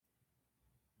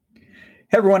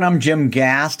Hey everyone, I'm Jim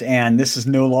Gast, and this is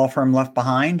No Law Firm Left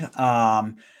Behind.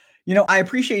 I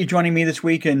appreciate you joining me this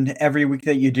week and every week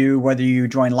that you do, whether you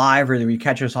join live or you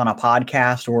catch us on a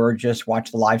podcast or just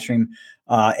watch the live stream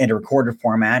in a recorded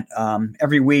format.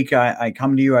 Every week I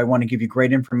come to you, I want to give you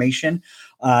great information.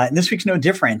 And this week's no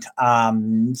different.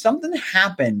 Something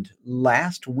happened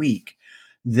last week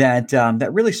that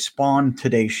really spawned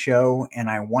today's show, and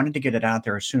I wanted to get it out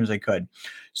there as soon as I could.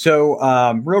 So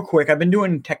real quick, I've been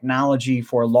doing technology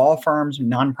for law firms,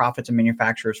 nonprofits, and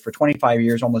manufacturers for 25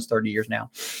 years, almost 30 years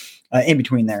now, in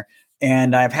between there.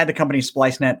 And I've had the company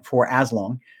SpliceNet for as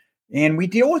long. And we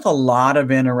deal with a lot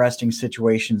of interesting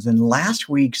situations. And last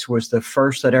week's was the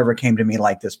first that ever came to me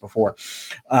like this before.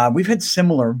 We've had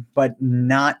similar, but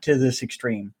not to this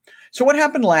extreme. So what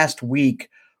happened last week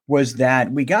was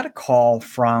that we got a call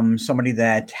from somebody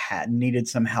that had needed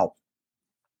some help,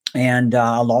 and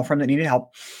a law firm that needed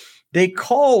help. They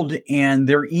called and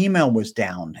their email was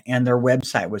down and their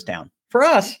website was down. For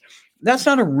us, that's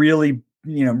not a really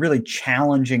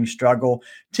challenging struggle.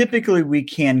 Typically, we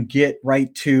can get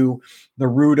right to the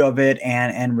root of it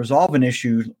and resolve an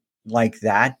issue like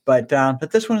that. But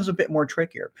this one is a bit more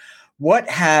trickier. What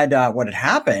had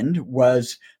happened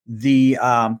was the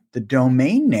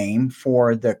domain name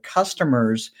for the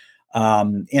customer's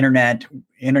internet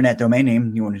domain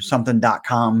name,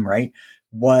 something.com, right,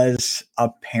 was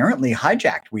apparently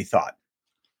hijacked, we thought.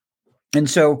 And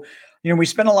so, we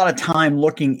spent a lot of time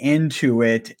looking into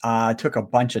it. Took a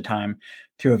bunch of time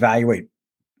to evaluate,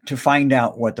 to find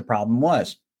out what the problem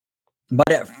was.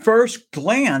 But at first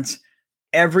glance,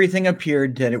 everything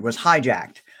appeared that it was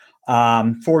hijacked.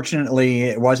 Fortunately,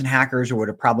 it wasn't hackers. It would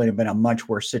have probably been a much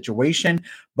worse situation,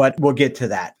 but we'll get to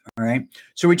that. All right.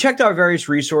 So we checked our various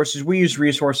resources. We use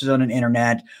resources on an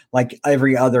internet like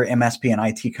every other MSP and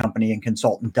IT company and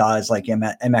consultant does, like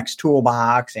MX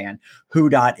Toolbox and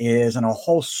Who.is and a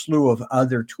whole slew of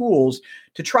other tools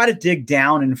to try to dig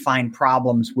down and find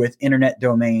problems with internet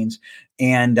domains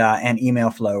and email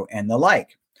flow and the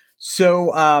like.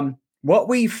 So what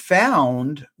we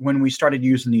found when we started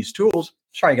using these tools,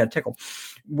 sorry, I got a tickle,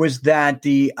 was that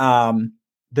the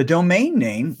domain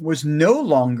name was no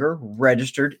longer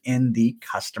registered in the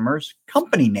customer's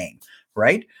company name,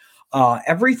 right?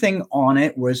 Everything on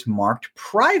it was marked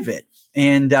private,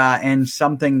 and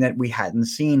something that we hadn't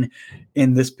seen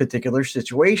in this particular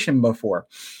situation before.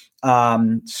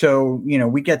 So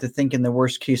we get to think in the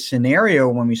worst case scenario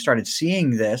when we started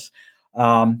seeing this.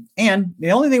 And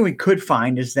the only thing we could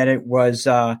find is that it was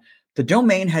the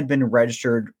domain had been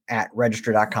registered at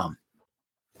register.com.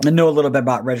 I know a little bit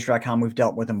about register.com. We've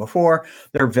dealt with them before.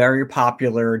 They're a very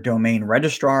popular domain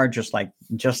registrar, just like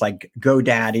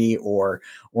GoDaddy or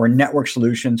Network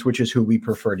Solutions, which is who we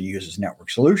prefer to use as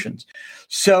Network Solutions.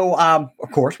 So,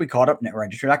 of course, we called up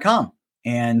register.com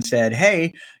and said,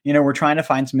 hey, we're trying to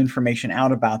find some information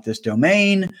out about this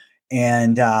domain.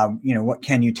 And, what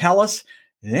can you tell us?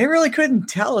 They really couldn't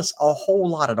tell us a whole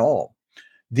lot at all.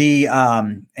 The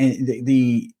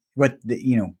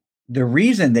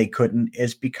reason they couldn't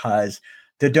is because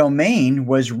the domain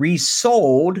was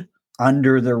resold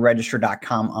under the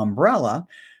register.com umbrella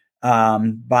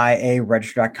by a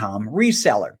register.com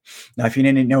reseller. Now, if you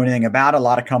didn't know anything about it, a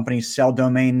lot of companies sell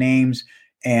domain names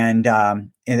and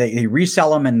they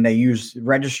resell them, and they use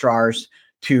registrars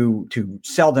to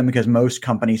sell them because most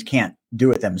companies can't do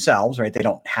it themselves, right? They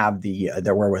don't have the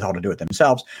wherewithal to do it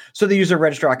themselves. So they use a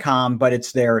register.com, but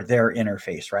it's their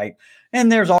interface, right?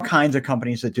 And there's all kinds of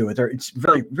companies that do it. It's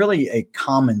really, really a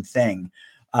common thing,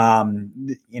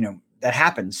 that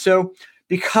happens. So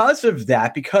because of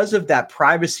that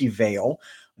privacy veil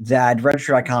that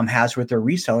register.com has with their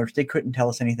resellers, they couldn't tell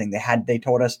us anything. They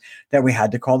told us that we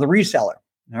had to call the reseller.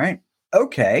 All right.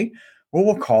 Okay. Well,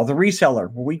 we'll call the reseller.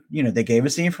 Well, they gave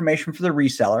us the information for the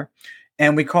reseller,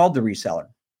 and we called the reseller.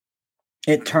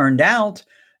 It turned out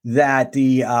that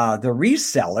the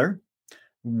reseller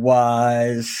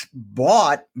was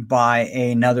bought by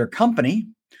another company,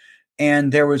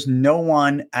 and there was no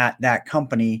one at that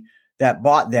company that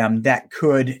bought them that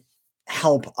could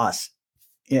help us.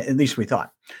 At least we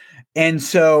thought. And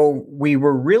so we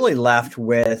were really left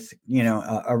with,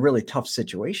 a really tough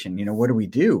situation. What do we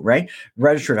do, right?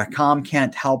 Register.com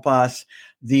can't help us.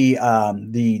 The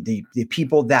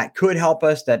people that could help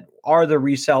us, that are the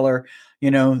reseller,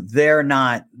 they're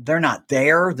not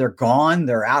there. They're gone.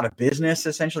 They're out of business.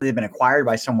 Essentially, they've been acquired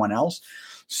by someone else.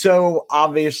 So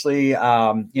obviously,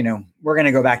 we're going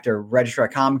to go back to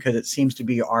register.com because it seems to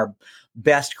be our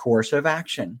best course of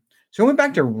action. So we went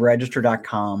back to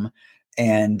register.com.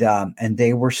 And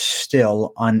they were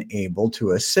still unable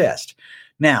to assist.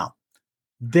 Now,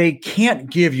 they can't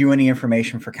give you any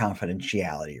information for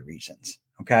confidentiality reasons.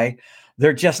 Okay.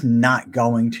 They're just not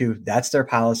going to. That's their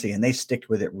policy, and they stick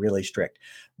with it really strict.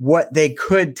 What they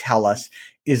could tell us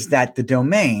is that the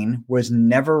domain was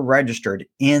never registered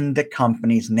in the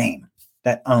company's name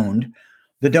that owned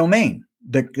the domain,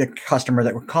 the customer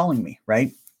that were calling me,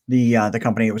 right? The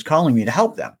company that was calling me to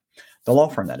help them, the law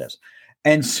firm that is.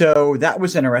 And so that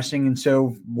was interesting. And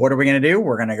so what are we going to do?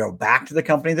 We're going to go back to the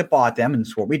company that bought them. And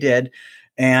that's what we did.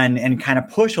 And kind of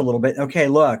push a little bit. Okay,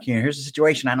 look, here's the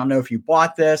situation. I don't know if you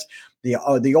bought this. The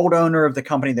old owner of the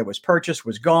company that was purchased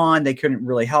was gone. They couldn't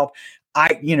really help.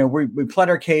 We pled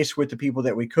our case with the people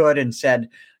that we could and said,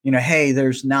 hey,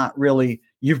 there's not really,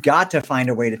 you've got to find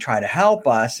a way to try to help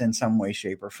us in some way,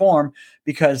 shape, or form,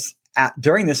 because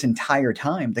during this entire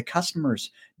time, the customer's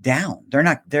down.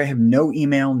 They have no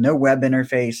email, no web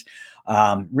interface,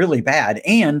 really bad.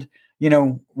 And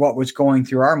what was going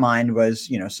through our mind was,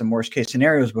 some worst case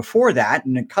scenarios before that.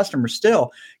 And the customer's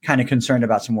still kind of concerned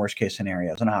about some worst case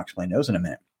scenarios. And I'll explain those in a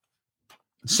minute.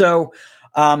 So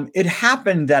it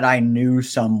happened that I knew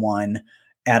someone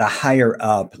at a higher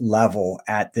up level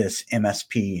at this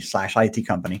MSP/IT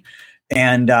company.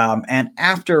 And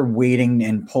after waiting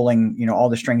and pulling, all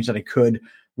the strings that I could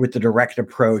with the direct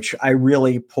approach, I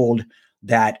really pulled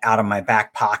that out of my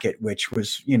back pocket, which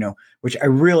I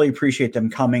really appreciate them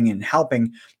coming and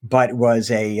helping, but was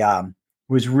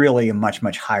really a much,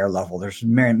 much higher level. There's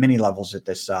many levels at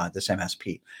this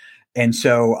MSP. And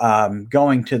so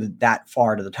going to that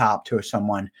far to the top to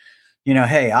someone,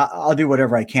 hey, I'll do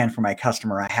whatever I can for my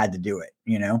customer. I had to do it,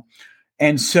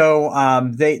 And so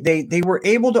they were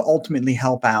able to ultimately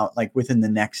help out like within the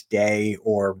next day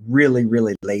or really,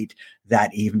 really late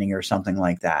that evening or something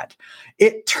like that.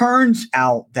 It turns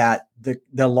out that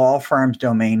the law firm's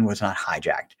domain was not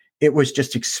hijacked. It was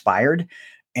just expired,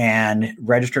 and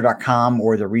register.com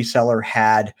or the reseller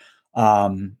had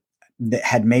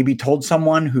maybe told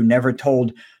someone who never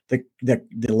told the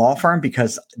law firm,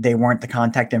 because they weren't the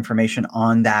contact information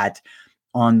on that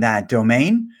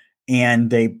domain. And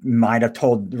they might have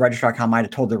told register.com might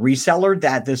have told the reseller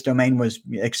that this domain was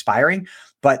expiring,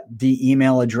 but the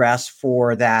email address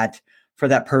for that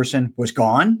person was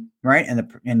gone, right?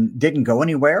 And didn't go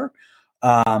anywhere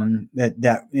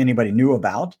that anybody knew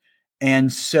about.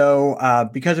 And so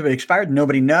because of it expired,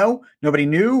 nobody knew.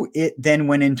 It then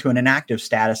went into an inactive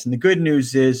status. And the good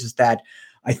news is that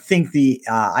I think the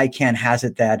ICANN has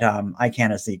it that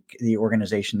ICANN is the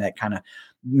organization that kind of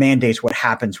mandates what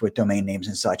happens with domain names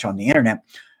and such on the internet.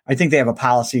 I think they have a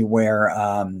policy where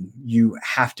you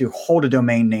have to hold a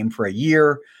domain name for a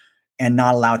year and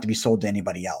not allow it to be sold to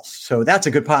anybody else. So that's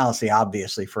a good policy,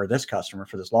 obviously, for this customer,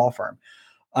 for this law firm.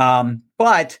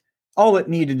 But all it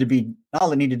needed to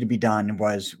be done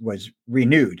was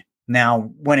renewed.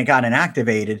 Now, when it got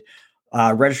inactivated,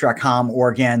 register.com, or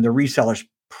again, the reseller's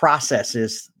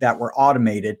processes that were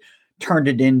automated turned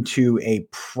it into a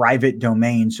private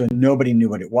domain, so nobody knew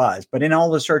what it was. But in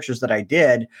all the searches that I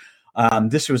did,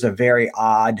 this was a very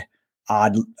odd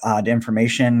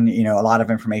information. A lot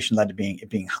of information led to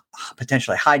being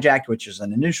potentially hijacked, which is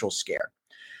an initial scare.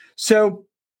 So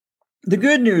the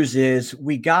good news is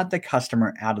we got the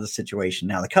customer out of the situation.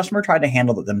 Now, the customer tried to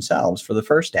handle it themselves for the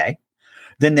first day.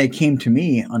 Then they came to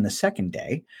me on the second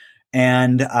day.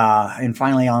 And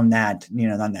finally on that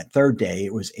third day,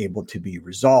 it was able to be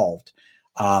resolved.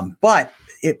 But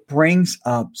it brings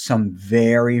up some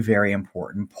very, very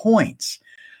important points.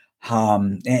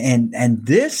 And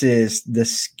this is the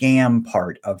scam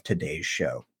part of today's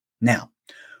show. Now,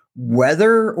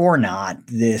 whether or not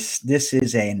this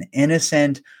is an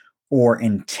innocent or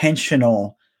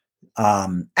intentional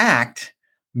act,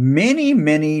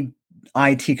 many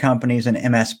IT companies and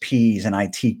MSPs and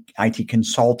IT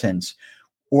consultants,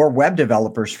 or web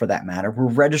developers for that matter, will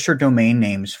register domain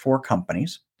names for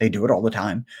companies. They do it all the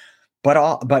time,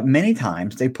 but many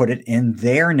times they put it in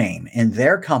their name, in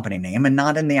their company name, and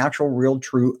not in the actual real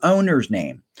true owner's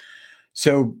name.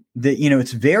 So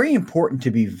it's very important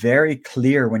to be very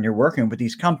clear when you're working with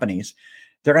these companies.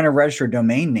 They're going to register a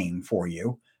domain name for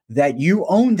you, that you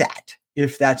own that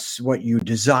if that's what you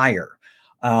desire.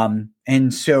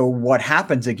 And so what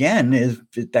happens again is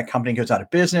that company goes out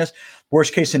of business.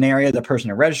 Worst case scenario, the person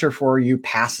to register for you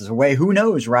passes away. Who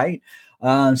knows, right?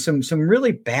 Some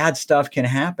really bad stuff can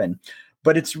happen,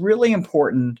 but it's really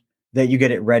important that you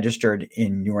get it registered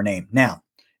in your name. Now,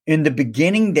 in the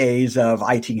beginning days of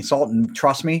IT consultant,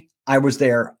 trust me, I was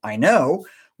there. I know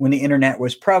when the internet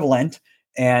was prevalent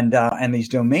and these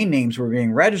domain names were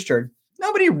being registered,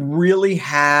 nobody really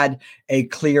had a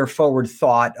clear forward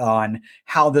thought on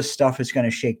how this stuff is going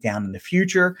to shake down in the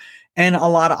future. And a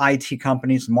lot of IT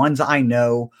companies, ones I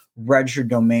know, registered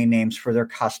domain names for their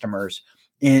customers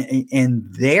in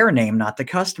their name, not the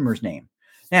customer's name.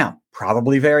 Now,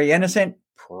 probably very innocent,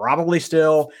 probably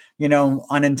still,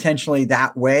 unintentionally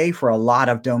that way for a lot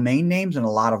of domain names and a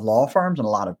lot of law firms and a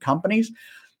lot of companies.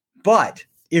 But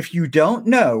if you don't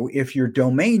know if your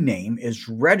domain name is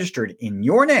registered in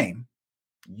your name,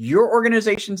 your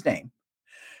organization's name,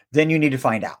 then you need to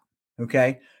find out.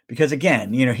 Okay. Because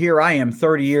again, here I am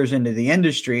 30 years into the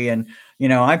industry and,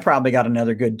 I probably got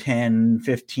another good 10,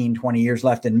 15, 20 years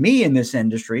left in me in this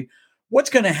industry.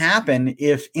 What's going to happen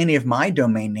if any of my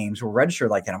domain names were registered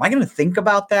like that? Am I going to think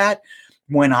about that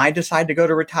when I decide to go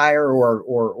to retire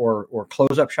or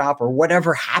close up shop or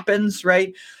whatever happens,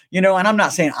 right? And I'm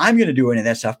not saying I'm going to do any of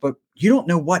that stuff, but you don't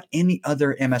know what any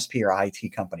other MSP or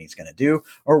IT company is going to do,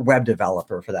 or web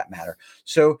developer for that matter.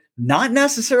 So not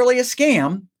necessarily a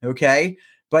scam, okay,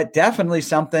 but definitely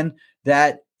something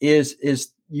that is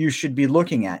you should be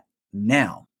looking at.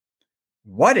 Now,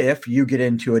 what if you get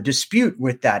into a dispute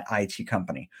with that IT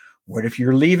company? What if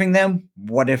you're leaving them?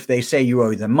 What if they say you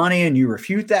owe them money and you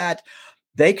refute that?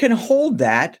 They can hold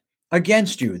that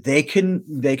against you. They can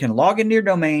log into your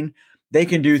domain. They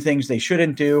can do things they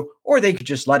shouldn't do, or they could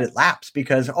just let it lapse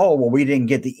because, we didn't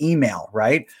get the email,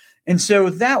 right? And so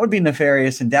that would be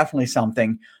nefarious and definitely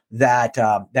something that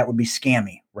would be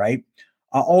scammy, right?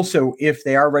 Also, if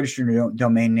they are registered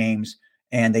domain names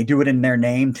and they do it in their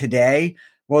name today,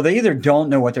 well, they either don't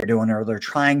know what they're doing or they're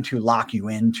trying to lock you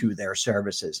into their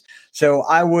services. So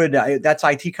that's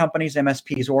IT companies,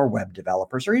 MSPs, or web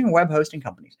developers, or even web hosting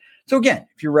companies. So again,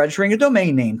 if you're registering a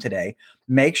domain name today,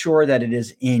 make sure that it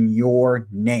is in your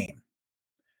name.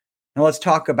 Now let's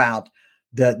talk about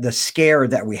the scare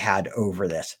that we had over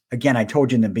this. Again, I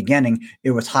told you in the beginning,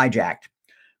 it was hijacked.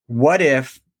 What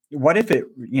if it,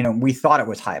 we thought it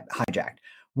was hijacked?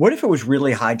 What if it was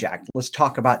really hijacked? Let's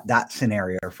talk about that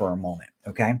scenario for a moment,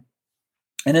 okay?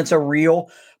 And it's a real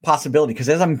possibility because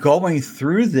as I'm going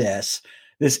through this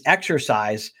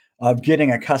exercise of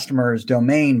getting a customer's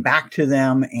domain back to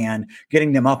them and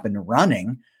getting them up and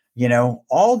running,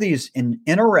 all these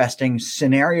interesting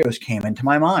scenarios came into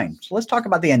my mind. So let's talk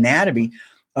about the anatomy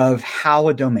of how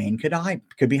a domain could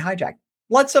be hijacked.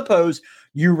 Let's suppose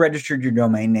you registered your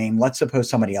domain name. Let's suppose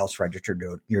somebody else registered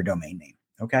your domain name.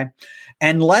 Okay.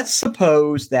 And let's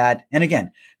suppose that, and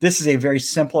again, this is a very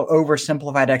simple,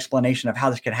 oversimplified explanation of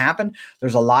how this could happen.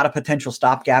 There's a lot of potential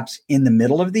stopgaps in the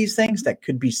middle of these things that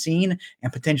could be seen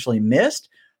and potentially missed,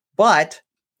 but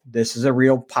this is a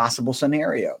real possible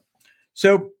scenario.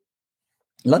 So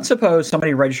let's suppose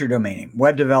somebody registered a domain name,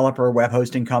 web developer, web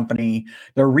hosting company,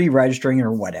 they're re-registering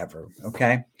or whatever.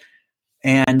 Okay.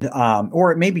 And,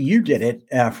 or maybe you did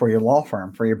it for your law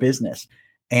firm, for your business.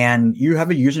 And you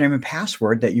have a username and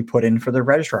password that you put in for the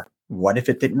registrar. What if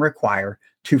it didn't require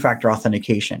two-factor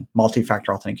authentication,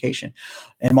 multi-factor authentication?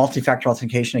 And multi-factor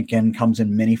authentication, again, comes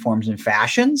in many forms and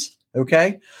fashions,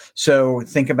 okay? So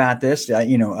think about this,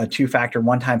 a two-factor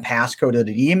one-time passcode that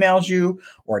it emails you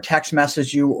or text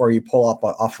message you, or you pull up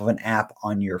off of an app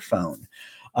on your phone.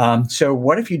 So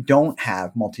what if you don't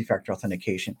have multi-factor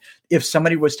authentication? If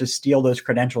somebody was to steal those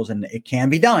credentials, and it can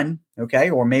be done, okay,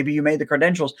 or maybe you made the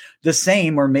credentials the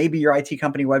same, or maybe your IT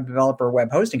company, web developer,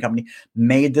 web hosting company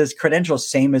made those credentials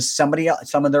same as somebody else,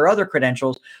 some of their other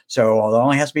credentials. So it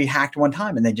only has to be hacked one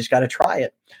time and they just got to try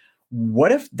it.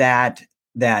 What if that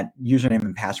username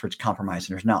and password's compromised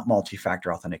and there's not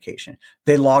multi-factor authentication?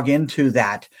 They log into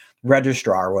that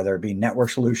registrar, whether it be Network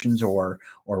Solutions or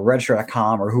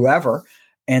registrar.com or whoever,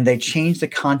 and they change the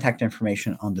contact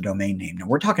information on the domain name. Now,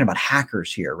 we're talking about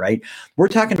hackers here, right? We're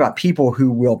talking about people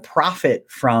who will profit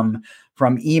from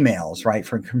emails, right?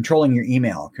 From controlling your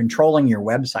email, controlling your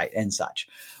website and such.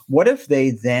 What if they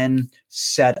then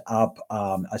set up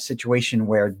a situation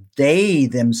where they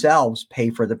themselves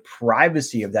pay for the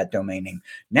privacy of that domain name?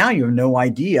 Now you have no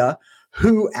idea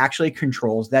who actually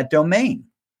controls that domain.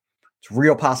 It's a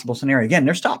real possible scenario. Again,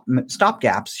 there's stop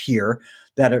gaps here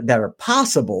that are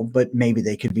possible, but maybe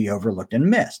they could be overlooked and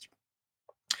missed.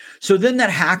 So then that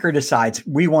hacker decides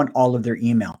we want all of their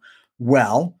email.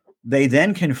 Well, they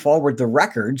then can forward the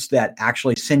records that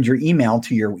actually send your email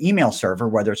to your email server,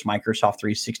 whether it's Microsoft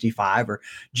 365 or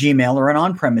Gmail or an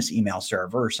on-premise email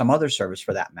server or some other service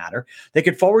for that matter. They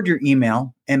could forward your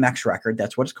email, MX record,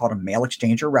 that's what it's called, a mail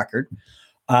exchanger record,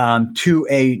 to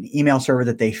a email server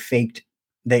that they faked,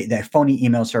 that phony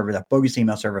email server, that bogus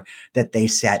email server that they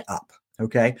set up.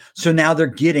 Okay. So now they're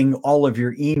getting all of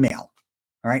your email.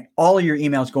 All right. All of your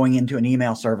emails going into an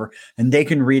email server, and they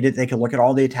can read it. They can look at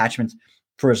all the attachments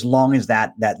for as long as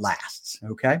that lasts.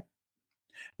 Okay.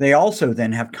 They also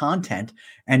then have content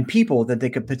and people that they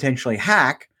could potentially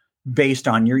hack based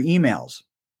on your emails.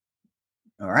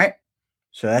 All right.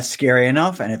 So that's scary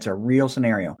enough, and it's a real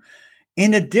scenario.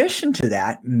 In addition to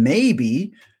that,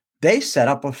 maybe they set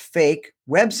up a fake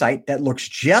website that looks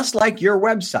just like your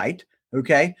website,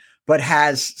 okay, but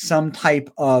has some type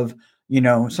of,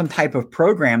 some type of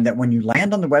program that when you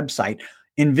land on the website,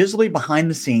 invisibly behind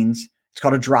the scenes, it's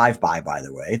called a drive-by, by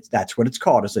the way. That's what it's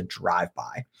called, is a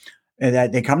drive-by. And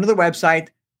that they come to the website,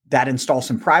 that installs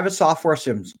some private software,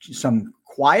 some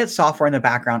quiet software in the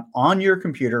background on your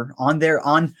computer,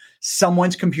 on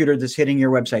someone's computer that's hitting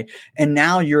your website. And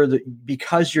now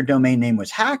because your domain name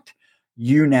was hacked,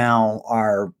 you now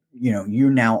are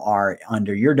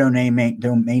under your domain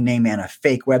name and a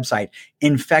fake website,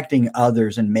 infecting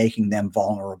others and making them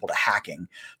vulnerable to hacking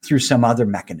through some other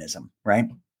mechanism, right?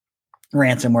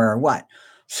 Ransomware or what?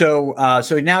 So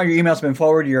now your email's been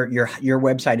forwarded, your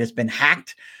website has been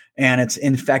hacked, and it's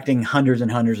infecting hundreds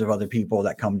and hundreds of other people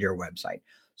that come to your website.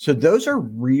 So those are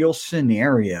real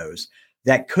scenarios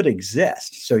that could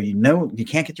exist. So you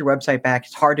can't get your website back.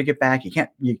 It's hard to get back.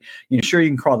 Sure, you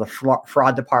can call the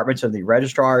fraud departments or the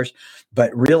registrars,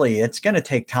 but really it's going to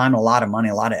take time, a lot of money,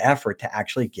 a lot of effort to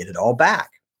actually get it all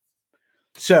back.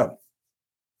 So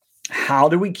how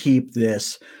do we keep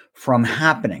this from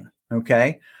happening?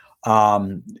 Okay.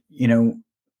 Well,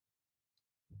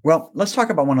 let's talk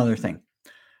about one other thing.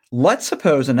 Let's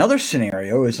suppose another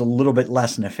scenario is a little bit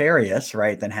less nefarious,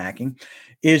 right, than hacking,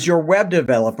 is your web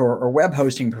developer or web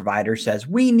hosting provider says,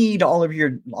 we need all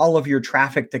of your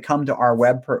traffic to come to our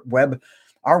web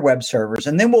servers,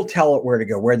 and then we'll tell it where to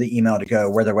go, where the email to go,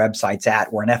 where the website's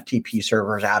at, where an FTP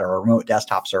server is at, or a remote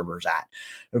desktop server is at.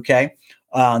 Okay.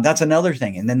 That's another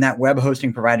thing. And then that web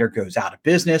hosting provider goes out of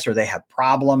business or they have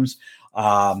problems.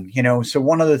 So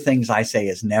one of the things I say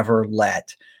is never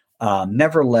let a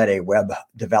web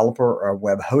developer or a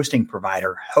web hosting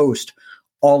provider host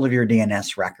all of your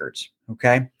DNS records.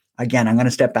 Okay. Again, I'm going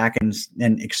to step back and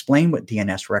explain what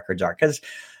DNS records are, because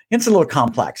it's a little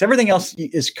complex. Everything else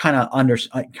is kind of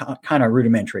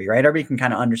rudimentary, right? Everybody can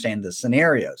kind of understand the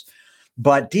scenarios,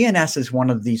 but DNS is one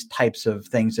of these types of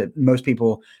things that most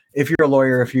people, if you're a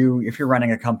lawyer, if you're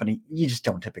running a company, you just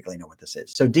don't typically know what this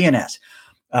is. So DNS.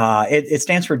 It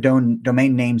stands for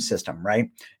domain name system, right?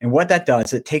 And what that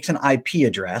does, it takes an IP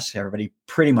address. Everybody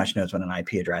pretty much knows what an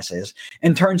IP address is,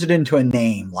 and turns it into a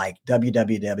name like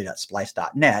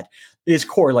www.splice.net is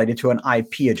correlated to an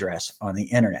IP address on the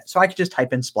internet. So I could just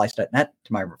type in splice.net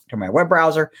to my web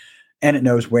browser, and it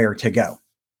knows where to go.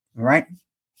 All right.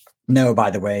 No, by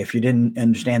the way, if you didn't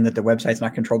understand that the website's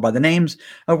not controlled by the names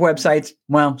of websites,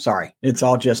 well, sorry, it's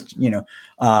all just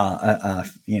storefront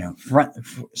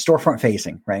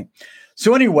facing, right?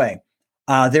 So anyway,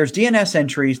 there's DNS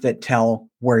entries that tell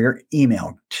where your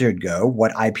email should go,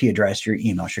 what IP address your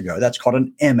email should go. That's called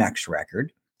an MX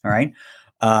record. All right.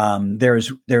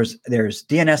 There's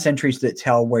DNS entries that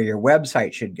tell where your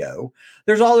website should go.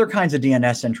 There's other kinds of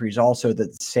DNS entries also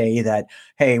that say that,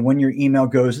 hey, when your email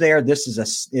goes there,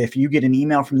 if you get an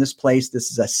email from this place,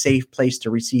 this is a safe place to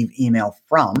receive email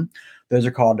from. Those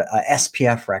are called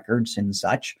SPF records and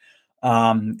such.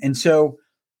 And so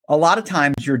a lot of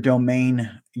times your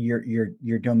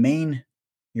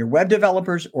web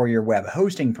developers or your web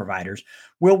hosting providers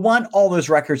will want all those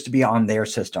records to be on their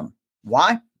system.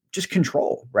 Why? Just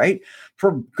control, right?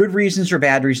 For good reasons or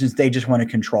bad reasons, they just want to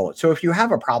control it. So if you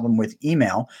have a problem with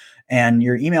email and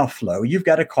your email flow, you've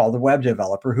got to call the web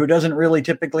developer who doesn't really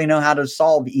typically know how to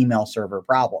solve email server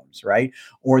problems, right?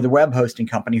 Or the web hosting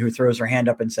company who throws their hand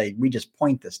up and say, we just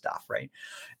point this stuff, right?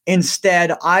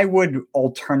 Instead, I would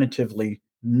alternatively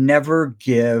never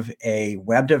give a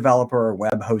web developer or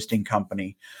web hosting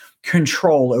company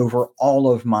control over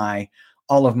all of my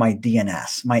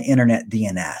DNS, my internet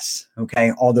DNS,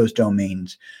 okay, all those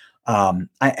domains.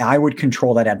 I would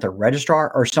control that at the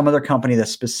registrar or some other company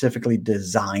that's specifically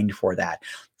designed for that,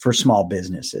 for small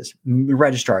businesses. The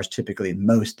registrar is typically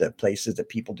most of the places that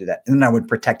people do that. And then I would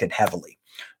protect it heavily,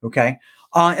 okay?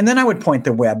 And then I would point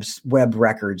the web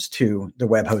records to the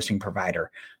web hosting provider,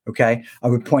 okay? I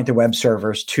would point the web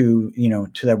servers to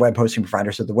the web hosting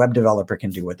provider so the web developer can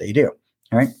do what they do,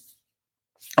 all right?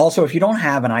 Also, if you don't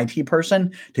have an IT person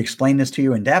to explain this to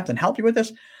you in depth and help you with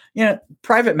this,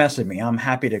 private message me. I'm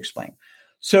happy to explain.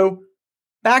 So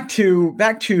back to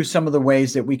some of the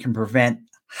ways that we can prevent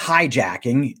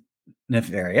hijacking,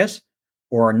 nefarious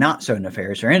or not so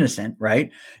nefarious or innocent, right?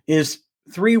 Is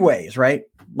 3 ways, right?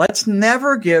 Let's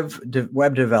never give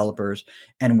web developers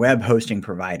and web hosting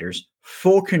providers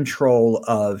full control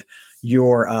of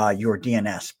your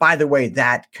DNS. By the way,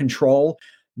 that control,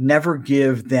 never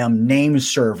give them name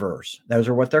servers. Those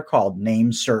are what they're called,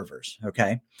 name servers,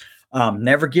 okay?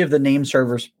 Never give the name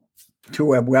servers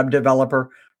to a web developer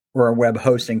or a web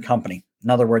hosting company. In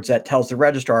other words, that tells the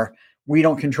registrar, we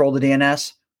don't control the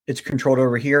DNS. It's controlled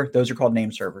over here. Those are called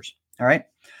name servers. All right.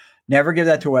 Never give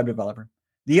that to a web developer.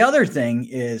 The other thing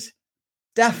is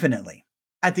definitely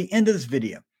at the end of this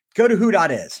video, go to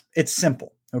who.is. It's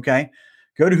simple. Okay.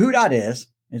 Go to who.is.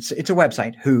 It's a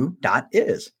website,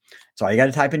 who.is. So all you got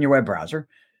to type in your web browser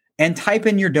and type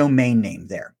in your domain name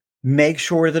there. Make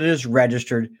sure that it is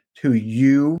registered to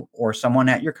you or someone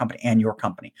at your company and your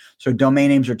company. So domain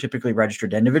names are typically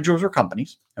registered to individuals or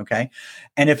companies. Okay.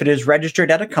 And if it is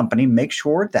registered at a company, make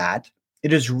sure that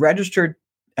it is registered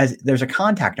as there's a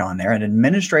contact on there, an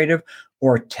administrative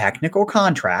or technical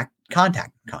contact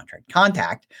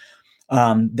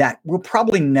that will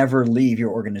probably never leave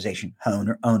your organization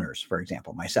owners, for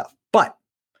example, myself. But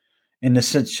in this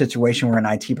situation where an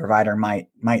IT provider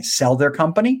might sell their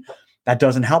company, that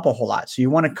doesn't help a whole lot. So you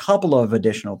want a couple of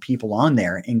additional people on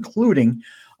there, including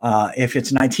if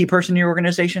it's an IT person in your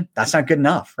organization, that's not good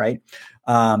enough, right?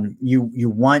 You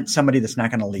want somebody that's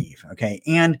not going to leave, okay?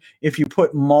 And if you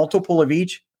put multiple of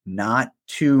each, not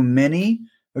too many,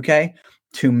 okay?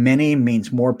 Too many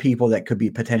means more people that could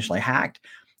be potentially hacked.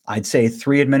 I'd say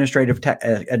 3 administrative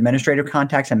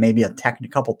contacts and maybe a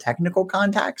couple technical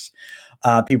contacts,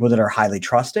 people that are highly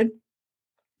trusted,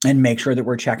 and make sure that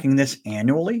we're checking this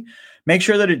annually. Make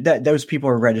sure that those people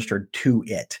are registered to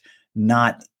it,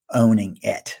 not owning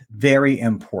it. Very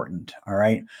important. All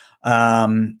right.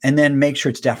 And then make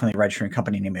sure it's definitely registering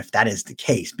company name if that is the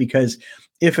case, because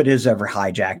if it is ever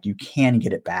hijacked, you can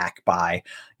get it back by,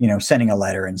 sending a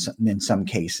letter in some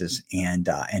cases and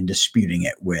disputing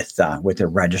it with the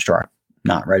registrar,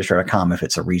 not registrar.com if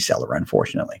it's a reseller,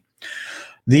 unfortunately.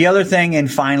 The other thing,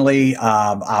 and finally,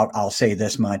 I'll say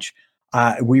this much.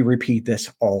 We repeat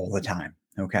this all the time.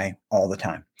 Okay. All the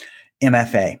time.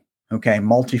 MFA. Okay.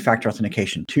 Multi-factor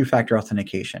authentication, 2-factor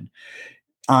authentication.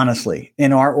 Honestly,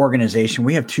 in our organization,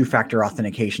 we have 2-factor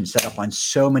authentication set up on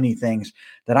so many things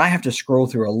that I have to scroll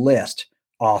through a list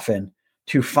often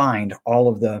to find all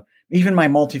of even my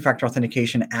multi-factor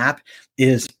authentication app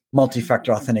is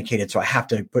multi-factor authenticated. So I have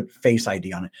to put Face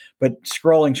ID on it, but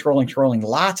scrolling,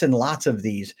 lots and lots of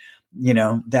these,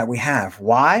 that we have.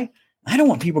 Why? I don't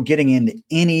want people getting into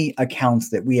any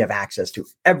accounts that we have access to.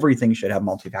 Everything should have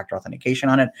multi-factor authentication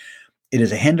on it. It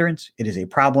is a hindrance. It is a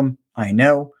problem. I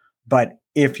know, but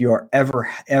if you're ever,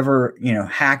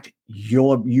 hacked,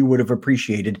 you would have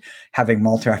appreciated having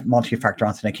multi-factor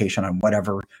authentication on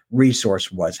whatever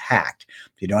resource was hacked.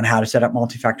 If you don't know how to set up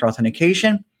multi-factor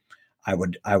authentication, I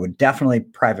would definitely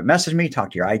private message me, talk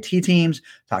to your IT teams,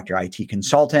 talk to your IT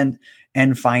consultant,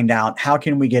 and find out how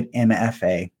can we get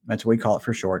MFA, that's what we call it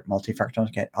for short, multi-factor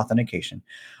authentication,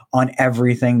 on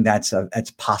everything that's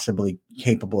possibly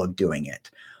capable of doing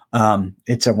it.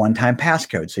 It's a one-time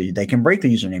passcode, so they can break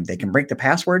the username, they can break the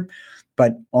password,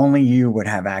 but only you would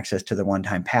have access to the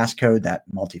one-time passcode, that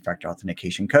multi-factor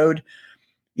authentication code.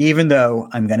 Even though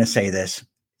I'm going to say this,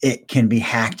 it can be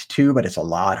hacked too, but it's a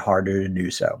lot harder to do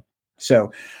so.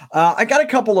 So I got a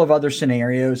couple of other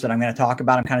scenarios that I'm going to talk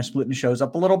about. I'm kind of splitting shows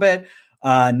up a little bit.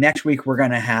 Next week, we're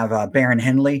going to have Baron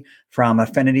Henley from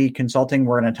Affinity Consulting.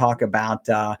 We're going to talk about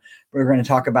the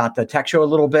tech show a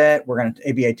little bit. We're going to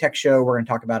ABA Tech Show. We're going to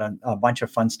talk about a bunch of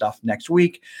fun stuff next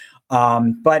week.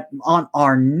 But on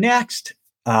our next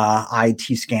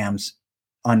IT Scams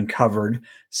Uncovered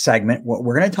segment, what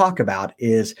we're going to talk about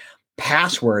is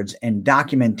passwords and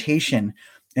documentation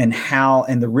and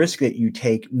the risk that you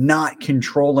take not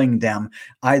controlling them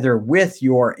either with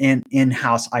your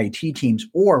in-house IT teams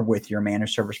or with your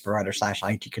managed service provider /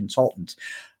 IT consultants.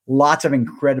 Lots of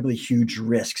incredibly huge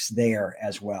risks there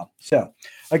as well. So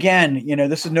again,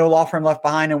 this is No Law Firm Left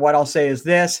Behind. And what I'll say is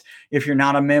this: if you're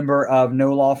not a member of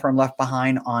No Law Firm Left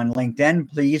Behind on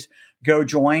LinkedIn, please go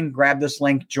grab this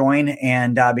link, join,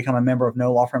 and become a member of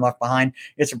No Law Firm Left Behind.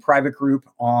 It's a private group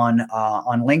on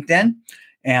LinkedIn.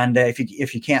 And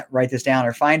if you can't write this down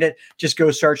or find it, just go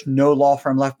search No Law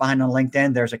Firm Left Behind on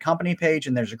LinkedIn. There's a company page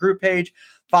and there's a group page.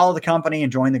 Follow the company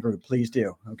and join the group. Please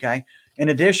do. Okay. In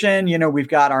addition, we've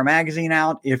got our magazine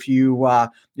out. If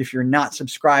you're not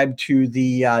subscribed to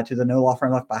the No Law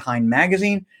Firm Left Behind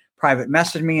magazine, private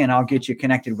message me and I'll get you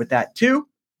connected with that too.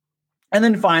 And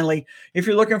then finally, if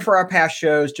you're looking for our past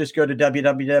shows, just go to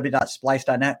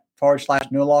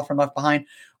www.splice.net/No Law Firm Left Behind.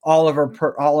 All of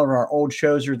our old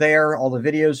shows are there. All the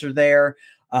videos are there.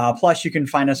 Plus, you can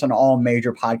find us on all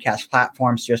major podcast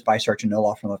platforms just by searching No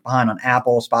Law Firm Left Behind on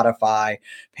Apple, Spotify,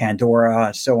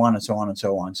 Pandora, so on and so on and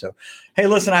so on. So, hey,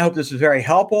 listen, I hope this was very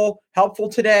helpful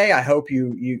today. I hope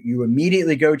you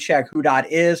immediately go check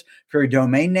who.is for your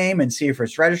domain name and see if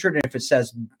it's registered. And if it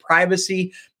says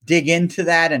privacy, dig into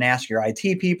that and ask your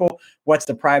IT people, what's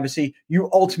the privacy? You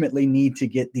ultimately need to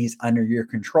get these under your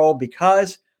control,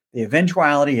 because the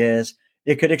eventuality is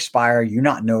it could expire, you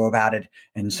not know about it,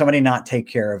 and somebody not take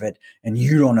care of it, and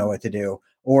you don't know what to do,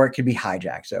 or it could be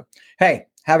hijacked. So, hey,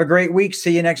 have a great week.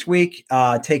 See you next week.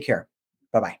 Take care.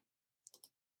 Bye-bye.